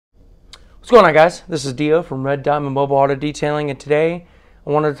What's going on, guys? This is Dio from Red Diamond Mobile Auto Detailing, and today I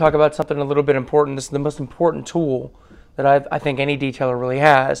wanted to talk about something a little bit important. This is the most important tool that I think any detailer really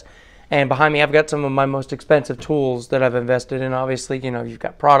has. And behind me, I've got some of my most expensive tools that I've invested in. Obviously, you know, you've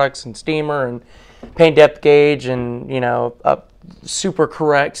got products and steamer and paint depth gauge and, you know, a super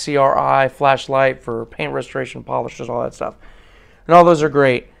correct CRI flashlight for paint restoration, polishes, all that stuff. And all those are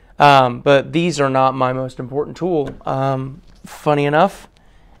great. But these are not my most important tool. Funny enough,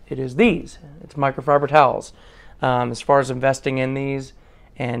 it is these. It's microfiber towels. As far as investing in these,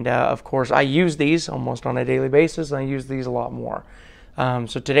 and of course I use these almost on a daily basis, and I use these a lot more.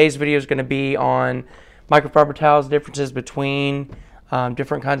 So today's video is going to be on microfiber towels, differences between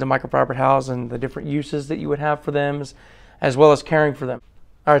different kinds of microfiber towels and the different uses that you would have for them, as well as caring for them.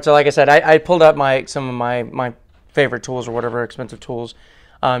 All right, so like I said, I pulled up some of my favorite tools or whatever, expensive tools,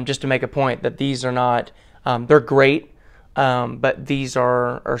 just to make a point that these are not, they're great. But these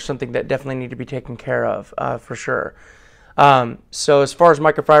are something that definitely need to be taken care of for sure. So as far as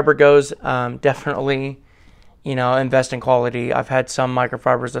microfiber goes, definitely, you know, invest in quality. I've had some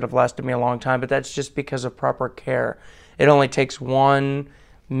microfibers that have lasted me a long time, but that's just because of proper care. It only takes one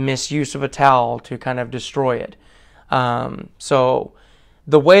misuse of a towel to kind of destroy it. So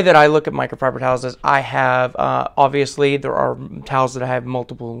the way that I look at microfiber towels is I have, obviously there are towels that I have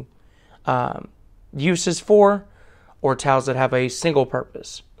multiple uses for, or towels that have a single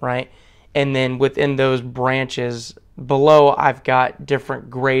purpose, right? And then within those branches below, I've got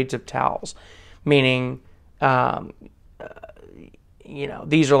different grades of towels, meaning, you know,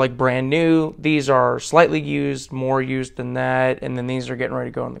 these are like brand new, these are slightly used, more used than that, and then these are getting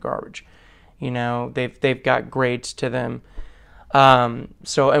ready to go in the garbage. You know, they've got grades to them.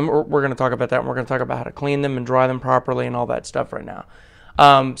 So, and we're going to talk about that, and we're going to talk about how to clean them and dry them properly and all that stuff right now.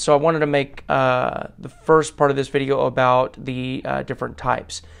 So I wanted to make the first part of this video about the different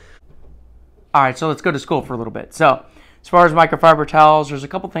types. All right, so let's go to school for a little bit. So as far as microfiber towels, there's a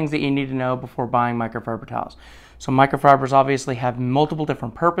couple things that you need to know before buying microfiber towels. So microfibers obviously have multiple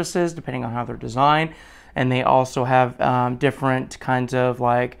different purposes depending on how they're designed, and they also have different kinds of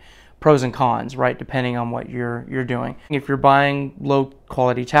like pros and cons, right, depending on what you're doing. If you're buying low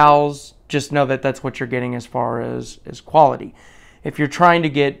quality towels, just know that that's what you're getting as far as quality. If you're trying to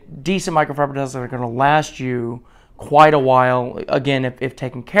get decent microfiber towels that are going to last you quite a while, again, if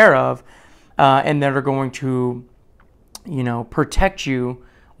taken care of, and that are going to, you know, protect you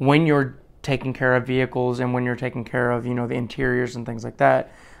when you're taking care of vehicles and when you're taking care of, you know, the interiors and things like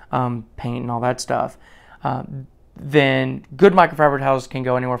that, paint and all that stuff, then good microfiber towels can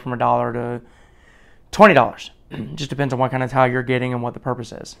go anywhere from $1 to $20. Just depends on what kind of towel you're getting and what the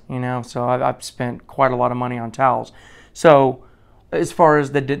purpose is, you know. So I've spent quite a lot of money on towels. So as far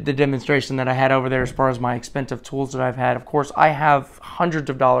as the demonstration that I had over there, as far as my expensive tools that I've had, of course, I have hundreds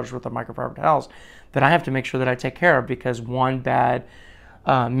of dollars worth of microfiber towels that I have to make sure that I take care of, because one bad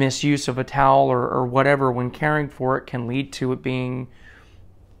misuse of a towel or whatever when caring for it can lead to it being,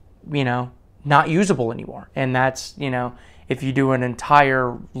 you know, not usable anymore. And that's, you know, if you do an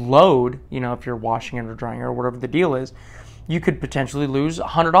entire load, you know, if you're washing it or drying it or whatever the deal is, you could potentially lose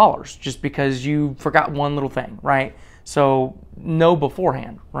 $100 just because you forgot one little thing, right? So know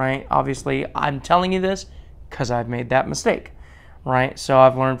beforehand, right? Obviously, I'm telling you this because I've made that mistake, right? So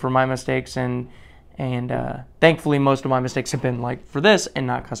I've learned from my mistakes, and thankfully most of my mistakes have been like for this and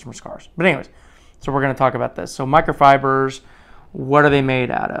not customer scars. But anyways, so we're going to talk about this. So microfibers, what are they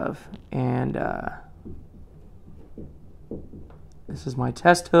made out of? And this is my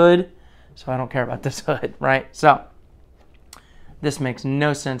test hood, so I don't care about this hood, right? So this makes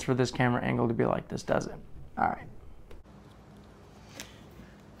no sense for this camera angle to be like this, does it? All right.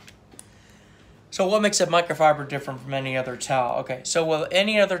 So what makes a microfiber different from any other towel? Okay, so with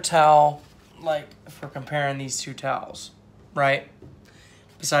any other towel, like if we're comparing these two towels, right?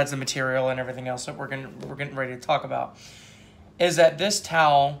 Besides the material and everything else that we're getting ready to talk about, is that this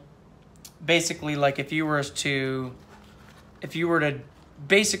towel, basically, like if you were to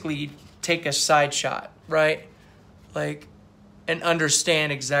basically take a side shot, right? Like, and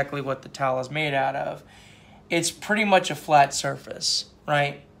understand exactly what the towel is made out of, it's pretty much a flat surface,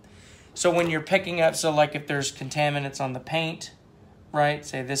 right? So when you're picking up, so like if there's contaminants on the paint, right?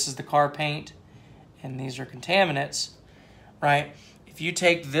 Say this is the car paint and these are contaminants, right? If you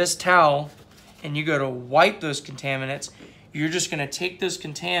take this towel and you go to wipe those contaminants, you're just going to take those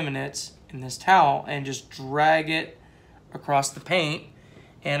contaminants in this towel and just drag it across the paint.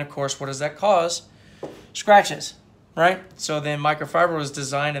 And of course, what does that cause? Scratches, right? So then microfiber was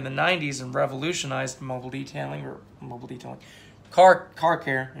designed in the 90s and revolutionized mobile detailing, car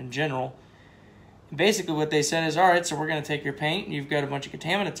care in general. Basically what they said is, all right, so we're going to take your paint. You've got a bunch of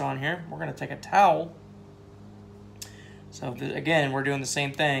contaminants on here. We're going to take a towel. So again, we're doing the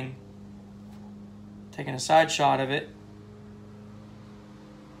same thing. Taking a side shot of it.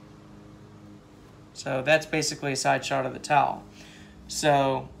 So that's basically a side shot of the towel.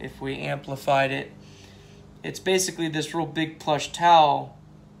 So if we amplified it, it's basically this real big plush towel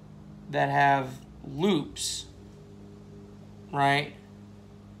that have loops, right,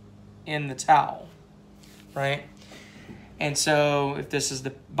 in the towel, right? And so if this is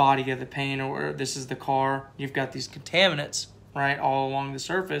the body of the paint or this is the car, you've got these contaminants, right, all along the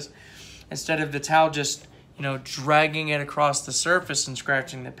surface. Instead of the towel just, you know, dragging it across the surface and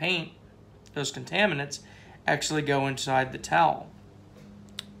scratching the paint, those contaminants actually go inside the towel,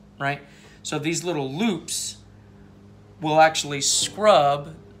 right? So these little loops will actually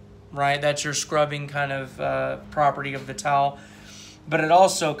scrub, right? That's your scrubbing kind of property of the towel. But it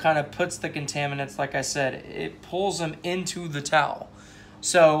also kind of puts the contaminants, like I said, it pulls them into the towel.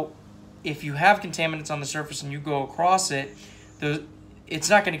 So if you have contaminants on the surface and you go across it, it's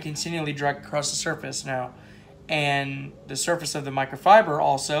not going to continually drag across the surface now. And the surface of the microfiber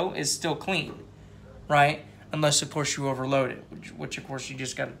also is still clean, right? Unless, of course, you overload it, which of course, you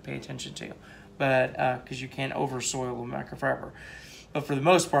just got to pay attention to. But because you can't oversoil the microfiber. But for the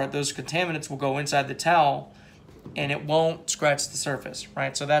most part, those contaminants will go inside the towel and it won't scratch the surface,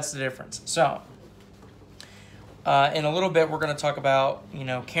 right? So that's the difference. So in a little bit, we're going to talk about, you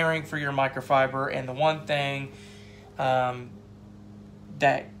know, caring for your microfiber. And the one thing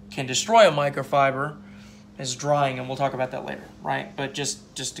that can destroy a microfiber is drying, and we'll talk about that later, right? But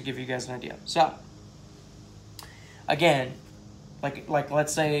just to give you guys an idea. So again, like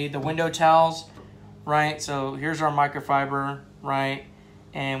let's say the window towels, right? So here's our microfiber, right?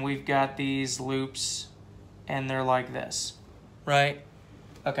 And we've got these loops, and they're like this, right?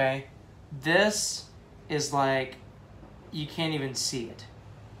 Okay, this is like, you can't even see it,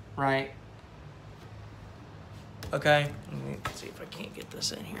 right? Okay, let me see if I can't get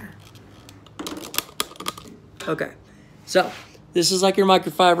this in here. Okay, so this is like your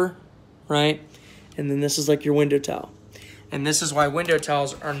microfiber, right? And then this is like your window towel. And this is why window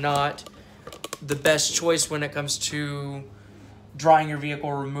towels are not the best choice when it comes to drying your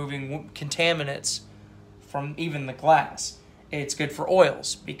vehicle, removing contaminants from even the glass. It's good for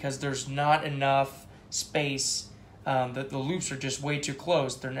oils because there's not enough space. The loops are just way too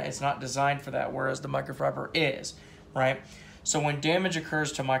close. It's not designed for that, whereas the microfiber is, right? So when damage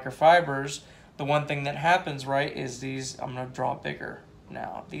occurs to microfibers, the one thing that happens, right, is these, I'm going to draw it bigger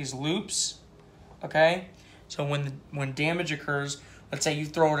now, these loops, okay? So when damage occurs, let's say you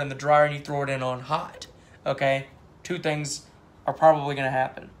throw it in the dryer and you throw it in on hot, okay? Two things are probably going to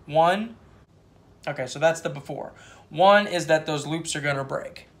happen. One, okay, so that's the before. One is that those loops are going to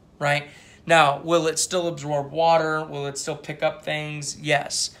break, right? Now, will it still absorb water? Will it still pick up things?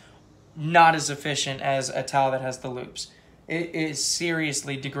 Yes. Not as efficient as a towel that has the loops. It is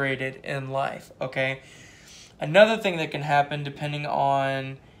seriously degraded in life, okay? Another thing that can happen depending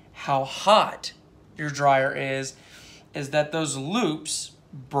on how hot your dryer is that those loops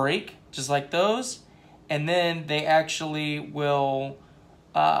break, just like those, and then they actually will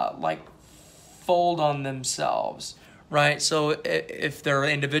like fold on themselves, right? So if they're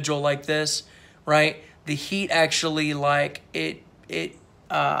individual like this, right, the heat actually like it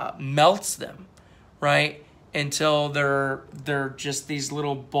melts them, right, until they're just these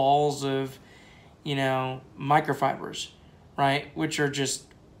little balls of, you know, microfibers, right, which are just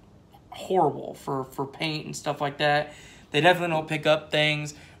horrible for paint and stuff like that. They definitely don't pick up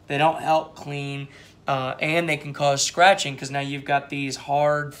things. They don't help clean, and they can cause scratching because now you've got these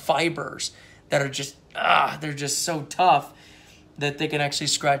hard fibers that are just, they're just so tough that they can actually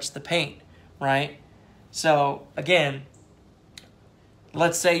scratch the paint, right? So, again,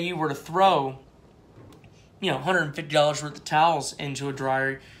 let's say you were to throw, you know, $150 worth of towels into a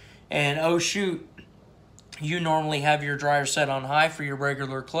dryer, and oh shoot, you normally have your dryer set on high for your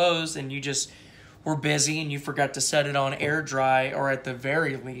regular clothes, and you just were busy and you forgot to set it on air dry, or at the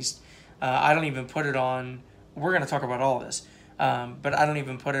very least, I don't even put it on, we're going to talk about all this, but I don't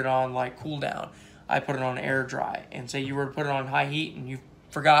even put it on like cool down. I put it on air dry, and say you were to put it on high heat and you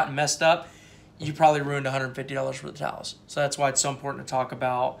forgot and messed up, you probably ruined $150 worth of towels. So that's why it's so important to talk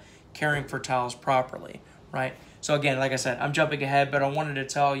about caring for towels properly, right? So again, like I said, I'm jumping ahead, but I wanted to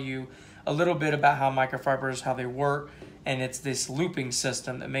tell you a little bit about how microfibers, how they work, and it's this looping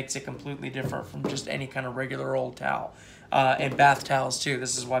system that makes it completely different from just any kind of regular old towel. And bath towels too.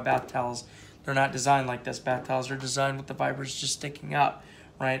 This is why bath towels, they're not designed like this. Bath towels are designed with the fibers just sticking up,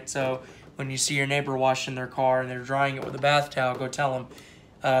 right? So when you see your neighbor washing their car and they're drying it with a bath towel, go tell them,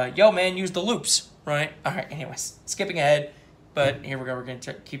 yo, man, use the loops, right? All right, anyways, skipping ahead, but here we go. We're going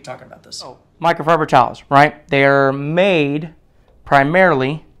to keep talking about this. Oh, microfiber towels, right? They are made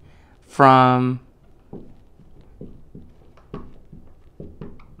primarily from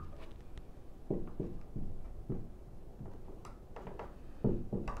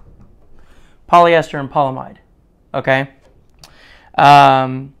polyester and polyamide, okay?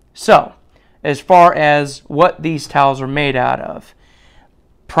 So, as far as what these towels are made out of,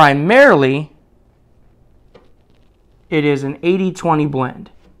 primarily, it is an 80-20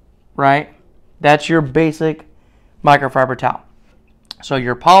 blend, right? That's your basic microfiber towel. So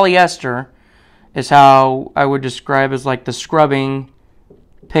your polyester is how I would describe as like the scrubbing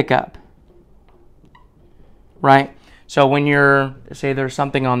pickup, right? So when you're, say there's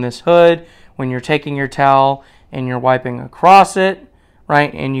something on this hood, when you're taking your towel and you're wiping across it,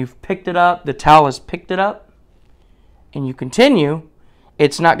 right, and you've picked it up, the towel has picked it up, and you continue,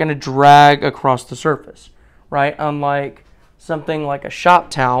 it's not going to drag across the surface, right? Unlike something like a shop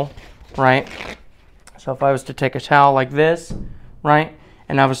towel, right? So if I was to take a towel like this, right,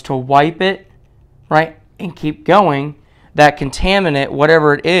 and I was to wipe it, right, and keep going, that contaminant,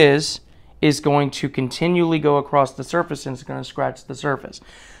 whatever it is going to continually go across the surface and it's going to scratch the surface.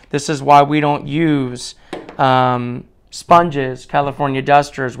 This is why we don't use sponges, California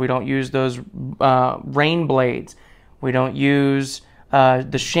dusters. We don't use those rain blades. We don't use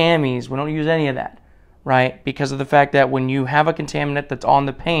the chamois. We don't use any of that, right? Because of the fact that when you have a contaminant that's on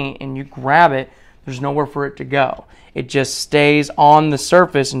the paint and you grab it, there's nowhere for it to go. It just stays on the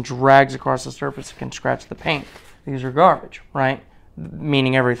surface and drags across the surface and can scratch the paint. These are garbage, right?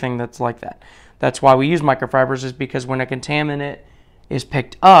 Meaning everything that's like that. That's why we use microfibers, is because when a contaminant is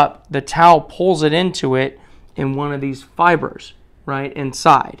picked up, the towel pulls it into it in one of these fibers, right,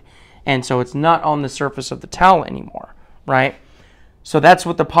 inside. And so it's not on the surface of the towel anymore, right? So that's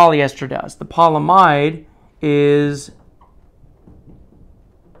what the polyester does. The polyamide is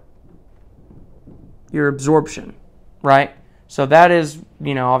your absorption, right? So that is,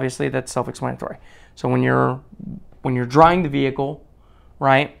 you know, obviously that's self-explanatory. So when you're drying the vehicle,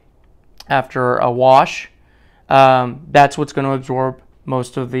 right, after a wash, that's what's going to absorb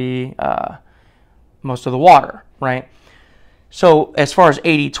most of the water, right? So as far as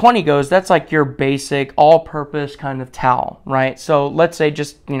 80-20 goes, that's like your basic all-purpose kind of towel, right? So let's say,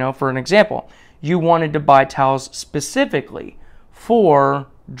 just, you know, for an example, you wanted to buy towels specifically for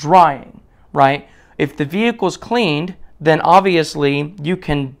drying, right? If the vehicle's cleaned, then obviously you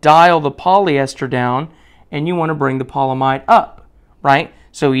can dial the polyester down and you want to bring the polyamide up, right?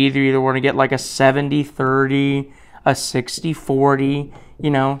 So you either want to get like a 70-30, a 60-40, you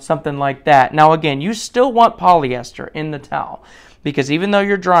know, something like that. Now again, you still want polyester in the towel, because even though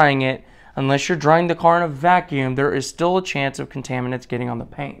you're drying it, unless you're drying the car in a vacuum, there is still a chance of contaminants getting on the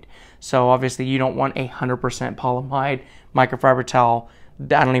paint. So obviously you don't want a 100% polyamide microfiber towel.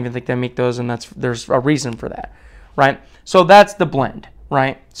 I don't even think they make those, and there's a reason for that, right? So that's the blend,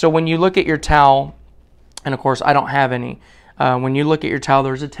 right? So when you look at your towel, and of course I don't have any, when you look at your towel,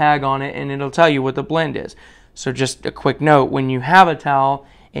 there's a tag on it and it'll tell you what the blend is. So just a quick note, when you have a towel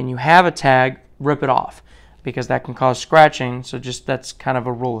and you have a tag, rip it off, because that can cause scratching. So just, that's kind of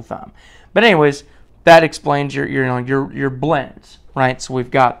a rule of thumb. But anyways, that explains your blends, right? So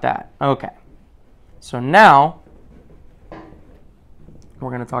we've got that. Okay. So now we're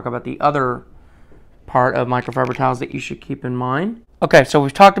going to talk about the other part of microfiber towels that you should keep in mind. Okay, so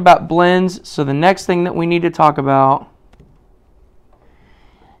we've talked about blends. So the next thing that we need to talk about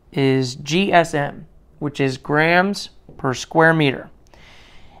is GSM, which is grams per square meter.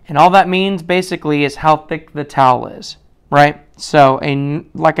 And all that means basically is how thick the towel is, right? So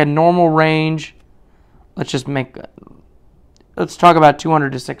like a normal range, let's talk about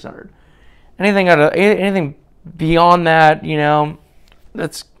 200 to 600. Anything beyond that, you know,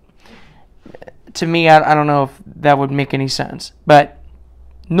 that's, to me, I don't know if that would make any sense. But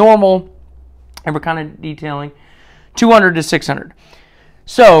normal, and we're kind of detailing, 200 to 600.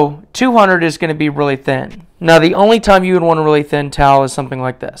 So 200 is going to be really thin. Now the only time you would want a really thin towel is something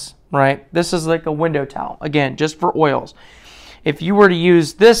like this, right? This is like a window towel, again, just for oils. If you were to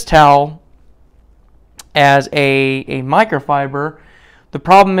use this towel as a microfiber, the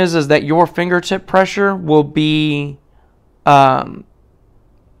problem is that your fingertip pressure will be, how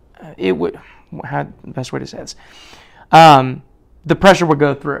the best way to say this, the pressure would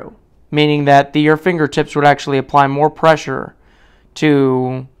go through, meaning that your fingertips would actually apply more pressure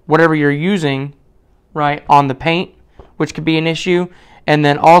to whatever you're using, right, on the paint, which could be an issue. And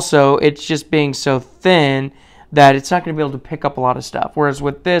then also, it's just being so thin that it's not going to be able to pick up a lot of stuff. Whereas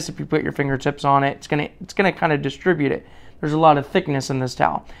with this, if you put your fingertips on it, it's going to kind of distribute it. there's a lot of thickness in this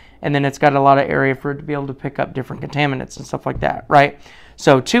towel. And then it's got a lot of area for it to be able to pick up different contaminants and stuff like that, right?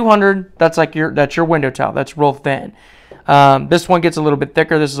 So 200, that's your window towel. That's real thin. This one gets a little bit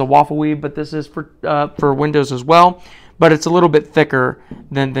thicker. This is a waffle weave, but this is for windows as well. But it's a little bit thicker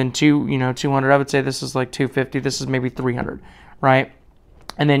than 200. I would say this is like 250. This is maybe 300, right?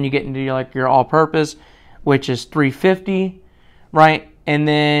 And then you get into your all-purpose, which is 350, right? And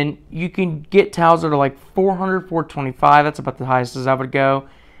then you can get towels that are like 400, 425. That's about the highest as I would go.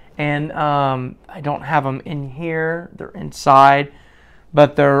 And I don't have them in here. They're inside,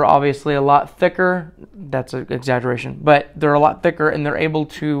 but they're obviously a lot thicker. That's an exaggeration, but they're a lot thicker and they're able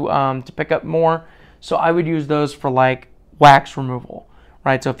to pick up more. So I would use those for like wax removal,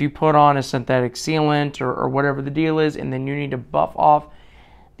 right? So if you put on a synthetic sealant or whatever the deal is, and then you need to buff off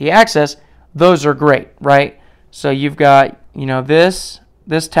the excess, those are great, right? So you've got, this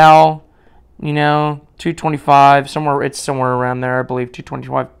towel, 225, it's somewhere around there, I believe,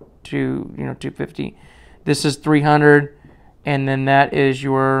 225 to 250. This is 300, and then that is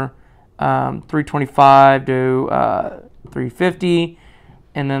your 325 to 350,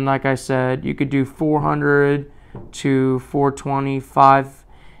 and then like I said, you could do 400 to 425.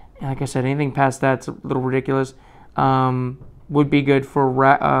 And like I said, anything past that's a little ridiculous. Would be good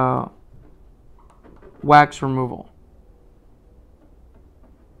for wax removal.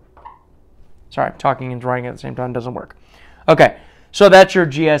 Sorry, talking and writing at the same time doesn't work. Okay, so that's your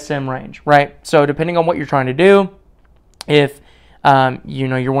GSM range, right? So depending on what you're trying to do, if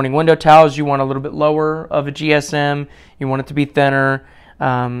you're wanting window towels, you want a little bit lower of a GSM, you want it to be thinner,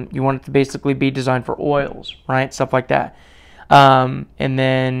 you want it to basically be designed for oils, right? Stuff like that. And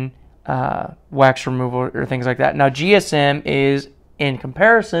then wax removal or things like that. Now GSM is in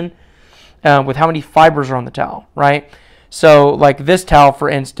comparison with how many fibers are on the towel, right? So like this towel, for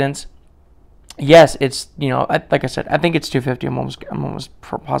instance, yes, it's, like I said, I think it's 250. I'm almost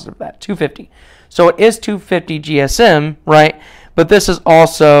positive of that. 250. So it is 250 GSM, right? But this is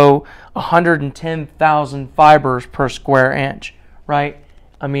also 110,000 fibers per square inch, right?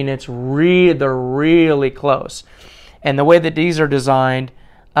 I mean, they're really close. And the way that these are designed,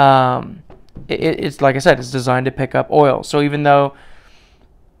 it's like I said, it's designed to pick up oil. So even though,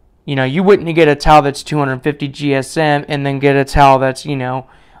 you wouldn't get a towel that's 250 GSM and then get a towel that's,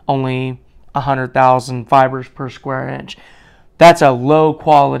 only 100,000 fibers per square inch. That's a low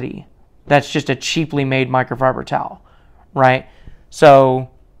quality. That's just a cheaply made microfiber towel, right? So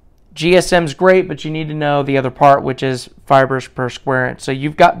GSM's great, but you need to know the other part, which is fibers per square inch. So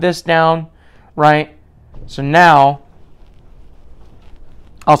you've got this down, right? So now,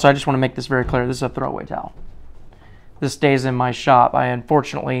 also I just want to make this very clear. This is a throwaway towel. This stays in my shop. I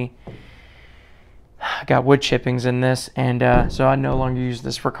unfortunately got wood chippings in this, and so I no longer use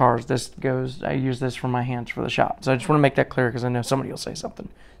this for cars. I use this for my hands for the shop. So I just want to make that clear because I know somebody will say something.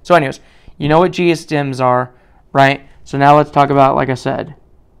 So anyways, you know what GSMs are, right? So now let's talk about, like I said,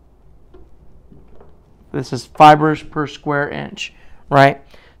 this is fibers per square inch, right?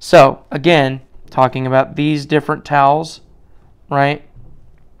 So again, talking about these different towels, right?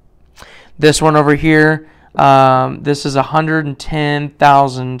 This one over here, this is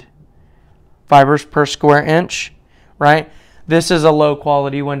 110,000 fibers per square inch, right? This is a low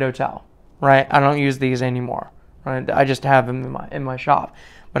quality window towel, right? I don't use these anymore, right? I just have them in my shop,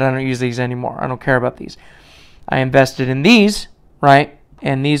 but I don't use these anymore. I don't care about these. I invested in these, right?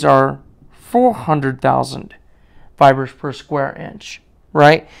 And these are 400,000 fibers per square inch,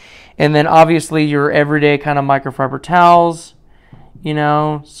 right? And then obviously your everyday kind of microfiber towels,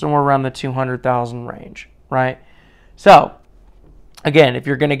 somewhere around the 200,000 range, right? So again, if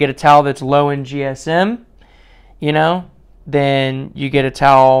you're going to get a towel that's low in GSM, then you get a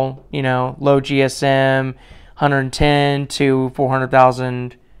towel, low GSM, 110 to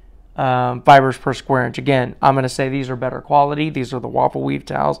 400,000 fibers per square inch. Again, I'm going to say these are better quality. These are the waffle weave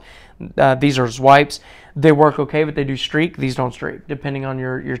towels. These are swipes. They work okay, but they do streak. These don't streak, depending on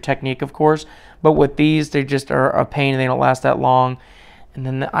your technique, of course. But with these, they just are a pain. They don't last that long. And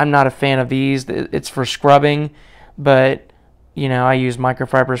then I'm not a fan of these. It's for scrubbing, but I use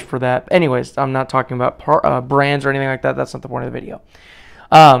microfibers for that. Anyways, I'm not talking about brands or anything like that. That's not the point of the video.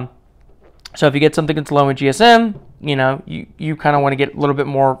 So if you get something that's low in GSM, you kind of want to get a little bit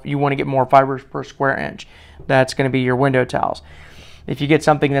more. You want to get more fibers per square inch. That's going to be your window towels. If you get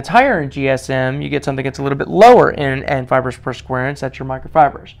something that's higher in GSM, you get something that's a little bit lower in fibers per square inch. That's your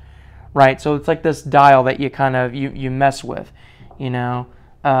microfibers, right? So it's like this dial that you kind of you mess with,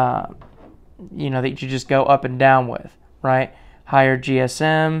 that you just go up and down with, right? Higher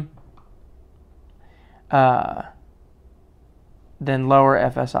GSM, then lower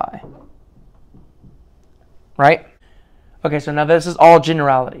FSI, right? Okay, so now this is all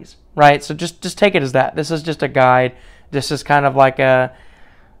generalities, right? So just take it as that. This is just a guide. This is kind of like a,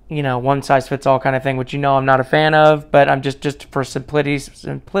 you know, one size fits all kind of thing, which you know I'm not a fan of, but I'm just for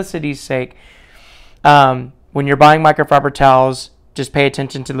simplicity's sake. When you're buying microfiber towels, just pay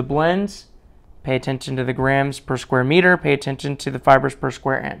attention to the blends, pay attention to the grams per square meter, pay attention to the fibers per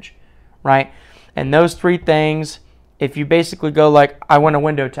square inch, right? And those three things, if you basically go like, I want a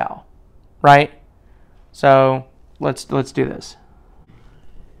window towel, right? So let's do this.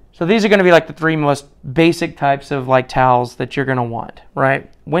 So these are going to be like the three most basic types of like towels that you're going to want,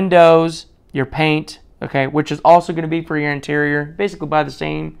 right? Windows, your paint, okay, which is also going to be for your interior. Basically buy the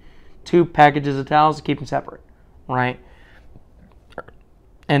same 2 packages of towels to keep them separate, right?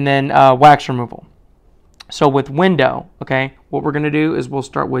 And then wax removal. So with window, okay, what we're going to do is we'll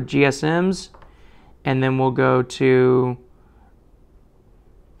start with GSMs, and then we'll go to,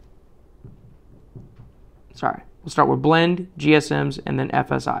 we'll start with blend, GSMs, and then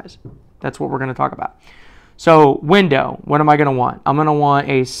FSIs. That's what we're going to talk about. So window, what am I going to want? I'm going to want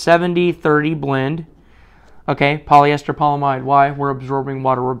a 70-30 blend. Okay, polyester polyamide. Why? We're absorbing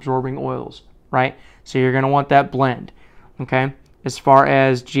water, we're absorbing oils, right? So you're going to want that blend. Okay, as far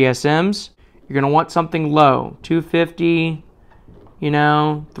as GSMs, you're going to want something low, 250, you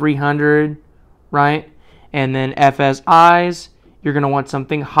know, 300, right? And then FSIs, you're going to want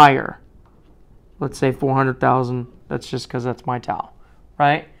something higher. Let's say 400,000. That's just because that's my towel,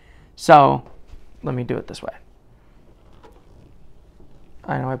 right? So let me do it this way.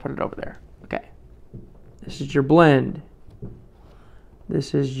 I know I put it over there. Okay. This is your blend.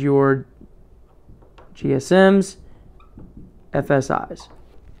 This is your GSMs, FSIs,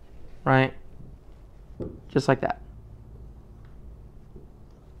 right? Just like that.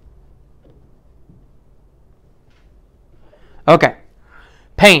 Okay.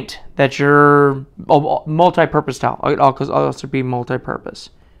 Paint, that's your multi-purpose towel. It also be multi-purpose,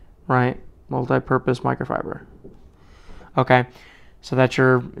 right? Multi-purpose microfiber. Okay, so that's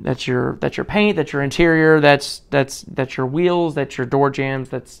your paint, that's your interior, that's your wheels, that's your door jambs,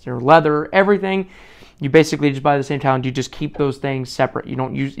 that's your leather, everything. You basically just buy the same towel and you just keep those things separate. You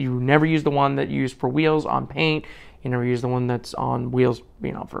never use the one that you use for wheels on paint. You never use the one that's on wheels,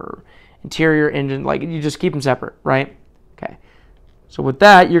 you know, for interior, engine. Like, you just keep them separate, right? Okay. So with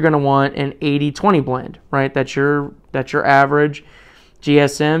that, you're going to want an 80-20 blend, right? That's your average.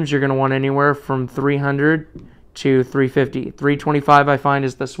 GSMs, you're going to want anywhere from 300 to 350. 325 I find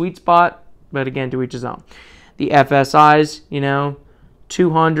is the sweet spot, but again, to each his own. The FSIs, you know,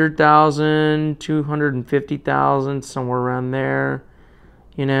 200,000, 250,000, somewhere around there,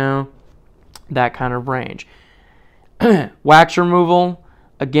 you know, that kind of range. Wax removal,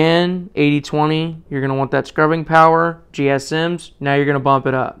 again, 80-20, you're going to want that scrubbing power. GSMs, now you're going to bump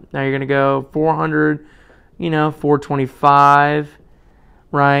it up. Now you're going to go 400, you know, 425,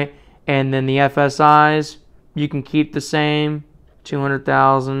 right? And then the FSIs, you can keep the same,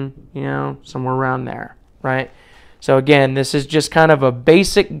 200,000, you know, somewhere around there, right? So again, this is just kind of a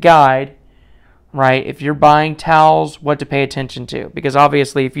basic guide, right? If you're buying towels, what to pay attention to. Because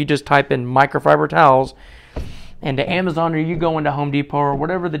obviously, if you just type in microfiber towels into Amazon, or you go into Home Depot or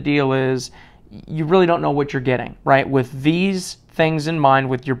whatever the deal is, you really don't know what you're getting, right? With these things in mind,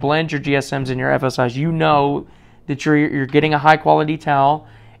 with your blends, your GSMs, and your FSIs, you know that you're getting a high quality towel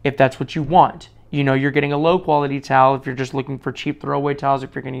if that's what you want. You know you're getting a low quality towel if you're just looking for cheap throwaway towels,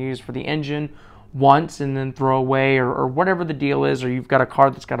 if you're going to use for the engine once and then throw away, or whatever the deal is, or you've got a car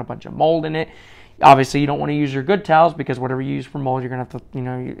that's got a bunch of mold in it. Obviously, you don't want to use your good towels, because whatever you use for mold, you're going to have to, you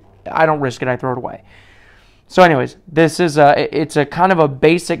know, I don't risk it, I throw it away. So anyways, this is it's a kind of a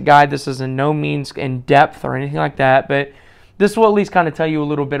basic guide. This is in no means in depth or anything like that, but this will at least kind of tell you a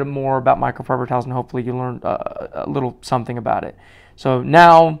little bit more about microfiber towels, and hopefully you learned a little something about it. So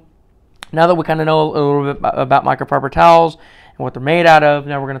now that we kind of know a little bit about microfiber towels and what they're made out of,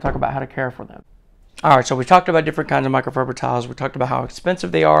 now we're going to talk about how to care for them. All right, so we talked about different kinds of microfiber towels. We talked about how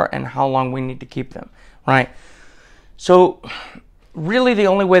expensive they are and how long we need to keep them, right? So really the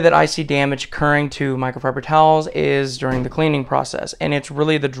only way that I see damage occurring to microfiber towels is during the cleaning process, and it's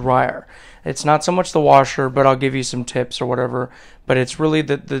really the dryer. It's not so much the washer, but I'll give you some tips or whatever, but it's really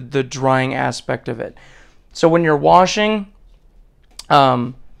the drying aspect of it. So when you're washing,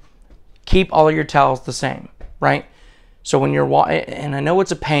 keep all of your towels the same, right? So when you're and I know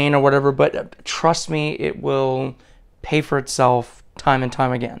it's a pain or whatever, but trust me, it will pay for itself time and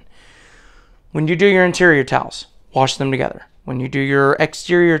time again. When you do your interior towels, wash them together. When you do your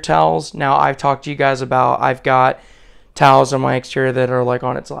exterior towels, now I've talked to you guys about, I've got towels on my exterior that are like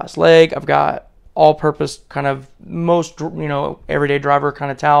on its last leg. I've got all-purpose kind of most, you know, everyday driver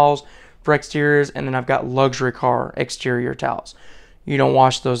kind of towels for exteriors, and then I've got luxury car exterior towels. You don't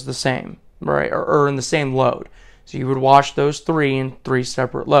wash those the same, right? Or in the same load. So you would wash those three in 3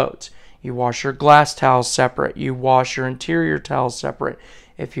 separate loads. You wash your glass towels separate. You wash your interior towels separate.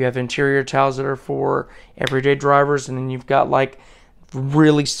 If you have interior towels that are for everyday drivers, and then you've got like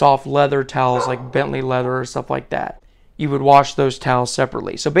really soft leather towels like Bentley leather or stuff like that, you would wash those towels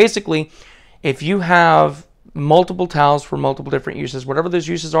separately. So basically, if you have multiple towels for multiple different uses, whatever those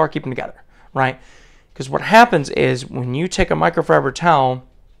uses are, keep them together, right? Because what happens is when you take a microfiber towel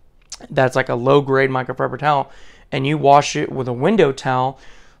that's like a low-grade microfiber towel and you wash it with a window towel,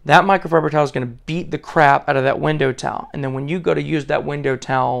 that microfiber towel is going to beat the crap out of that window towel. And then when you go to use that window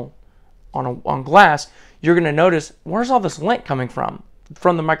towel on glass, you're going to notice, where's all this lint coming from?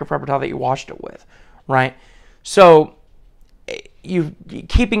 From the microfiber towel that you washed it with, right? So you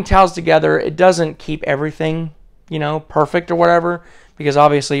keeping towels together, it doesn't keep everything, you know, perfect or whatever, because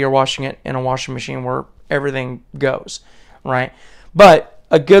obviously you're washing it in a washing machine where everything goes, right? But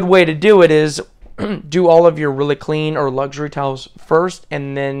a good way to do it is do all of your really clean or luxury towels first,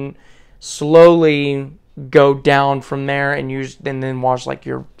 and then slowly go down from there and then wash like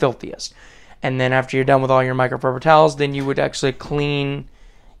your filthiest. And then after you're done with all your microfiber towels, then you would actually clean,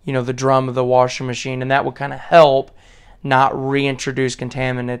 you know, the drum of the washing machine, and that would kind of help not reintroduce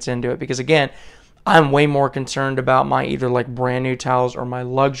contaminants into it. Because again, I'm way more concerned about my either like brand new towels or my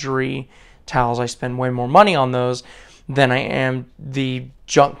luxury towels. I spend way more money on those than I am the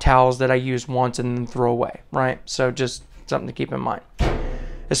junk towels that I use once and then throw away, right? So just something to keep in mind.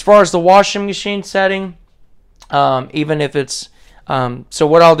 As far as the washing machine setting, even if it's so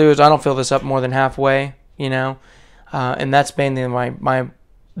what I'll do is I don't fill this up more than halfway, you know, and that's mainly my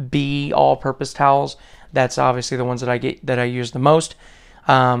B all-purpose towels. That's obviously the ones that I use the most.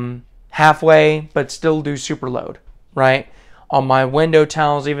 Halfway, but still do super load, right? On my window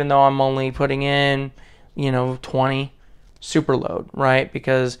towels, even though I'm only putting in, you know, 20, super load, right?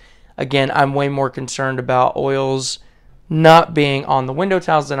 Because again, I'm way more concerned about oils not being on the window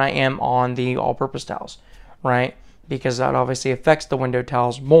towels than I am on the all-purpose towels, right? Because that obviously affects the window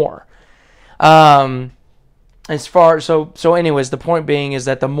towels more. So anyways, the point being is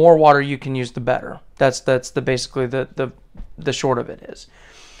that the more water you can use, the better. That's basically the short of it is.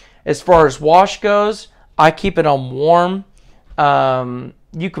 As far as wash goes, I keep it on warm.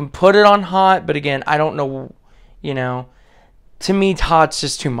 You can put it on hot, but again, I don't know, you know, to me, hot's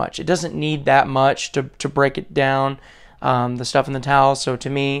just too much. It doesn't need that much to break it down, the stuff in the towel. So to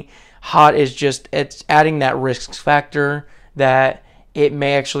me, hot is just, it's adding that risk factor that it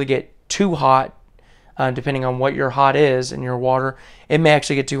may actually get too hot, depending on what your hot is in your water. It may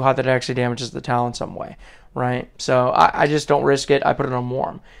actually get too hot that it actually damages the towel in some way, right? So I just don't risk it. I put it on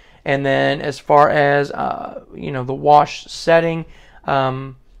warm. And then as far as, you know, the wash setting,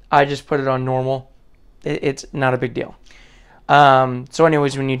 I just put it on normal. It's not a big deal. So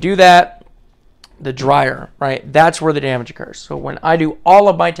anyways, when you do that, the dryer, right, that's where the damage occurs. So when I do all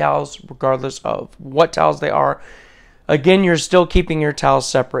of my towels, regardless of what towels they are, again, you're still keeping your towels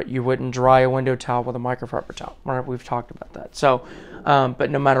separate. You wouldn't dry a window towel with a microfiber towel, right? We've talked about that. So, but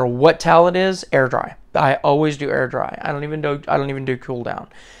no matter what towel it is, air dry. I always do air dry. I don't even do cool down.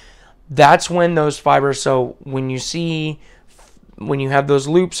 That's when those fibers. So when you have those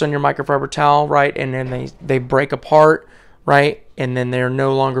loops on your microfiber towel, right, and then they break apart, right, and then they're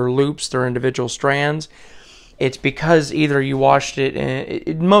no longer loops, they're individual strands. It's because either you washed it,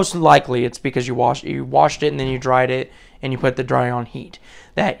 and most likely it's because you washed it and then you dried it and you put the dry on heat.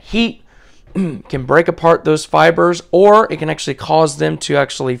 That heat can break apart those fibers, or it can actually cause them to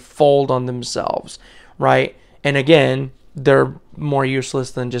actually fold on themselves, right? And again, they're more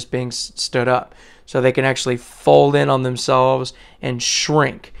useless than just being stood up. So they can actually fold in on themselves and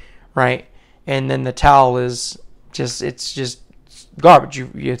shrink, right? And then the towel is it's just garbage.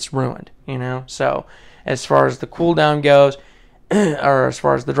 It's ruined, you know? So as far as the cool down goes, or as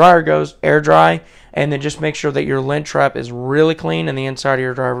far as the dryer goes, air dry, and then just make sure that your lint trap is really clean and the inside of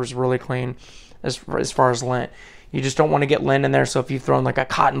your dryer is really clean as far as lint. You just don't want to get lint in there. So if you throw in like a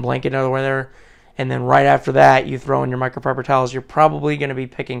cotton blanket over there, and then right after that you throw in your microfiber towels, you're probably going to be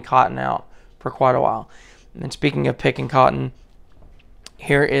picking cotton out for quite a while. And speaking of picking cotton,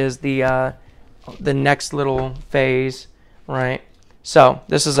 here is the next little phase, right? So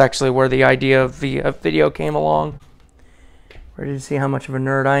this is actually where the idea of the video came along. Ready to see how much of a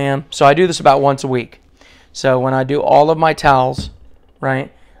nerd I am? So I do this about once a week. So when I do all of my towels,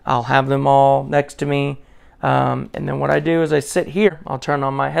 right, I'll have them all next to me. And then what I do is I sit here. I'll turn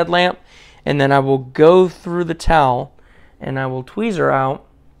on my headlamp, and then I will go through the towel, and I will tweezer out,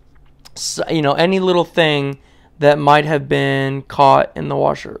 you know, any little thing that might have been caught in the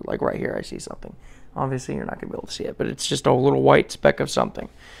washer. Like right here, I see something. Obviously, you're not going to be able to see it, but it's just a little white speck of something.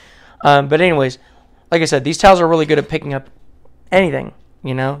 But anyways, like I said, these towels are really good at picking up anything,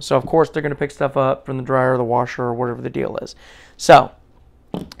 you know. So, of course, they're going to pick stuff up from the dryer or the washer or whatever the deal is. So,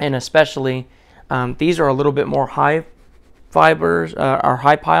 and especially, these are a little bit more high fibers, or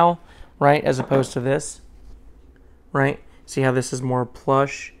high pile, right, as opposed to this, right? See how this is more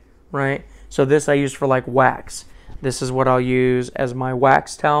plush, right? So this I use for like wax. This is what I'll use as my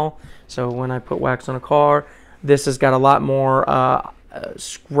wax towel. So when I put wax on a car, this has got a lot more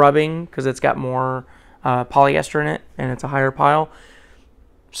scrubbing because it's got more polyester in it and it's a higher pile.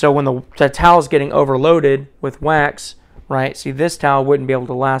 So when the towel's getting overloaded with wax, right, see this towel wouldn't be able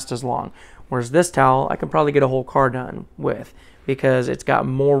to last as long. Whereas this towel, I can probably get a whole car done with because it's got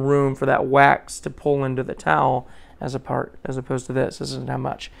more room for that wax to pull into the towel as opposed to this. This isn't how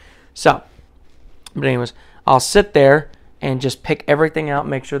much. So, but anyways, I'll sit there and just pick everything out,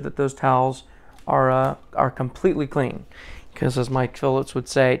 make sure that those towels are completely clean. Because as Mike Phillips would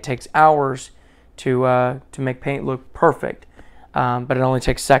say, it takes hours to make paint look perfect, but it only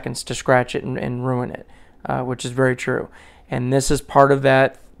takes seconds to scratch it and ruin it, which is very true. And this is part of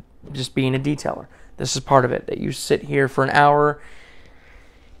that, just being a detailer. This is part of it, that you sit here for an hour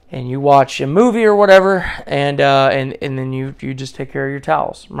and you watch a movie or whatever, and then you just take care of your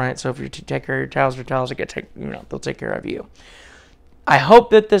towels, right? So if you take care of your towels they'll take care of you. I hope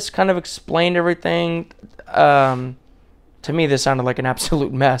that this kind of explained everything. To me, this sounded like an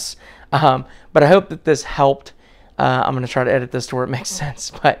absolute mess, but I hope that this helped. I'm going to try to edit this to where it makes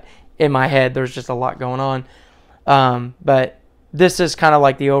sense, but in my head, there's just a lot going on. But this is kind of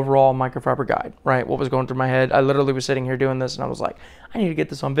like the overall microfiber guide, right? What was going through my head. I literally was sitting here doing this, and I was like, I need to get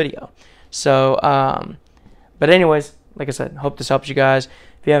this on video. So, but anyways, like I said, hope this helps you guys.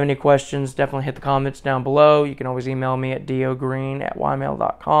 If you have any questions, definitely hit the comments down below. You can always email me at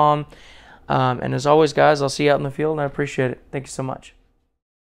dogreen@ymail.com. And as always, guys, I'll see you out in the field, and I appreciate it. Thank you so much.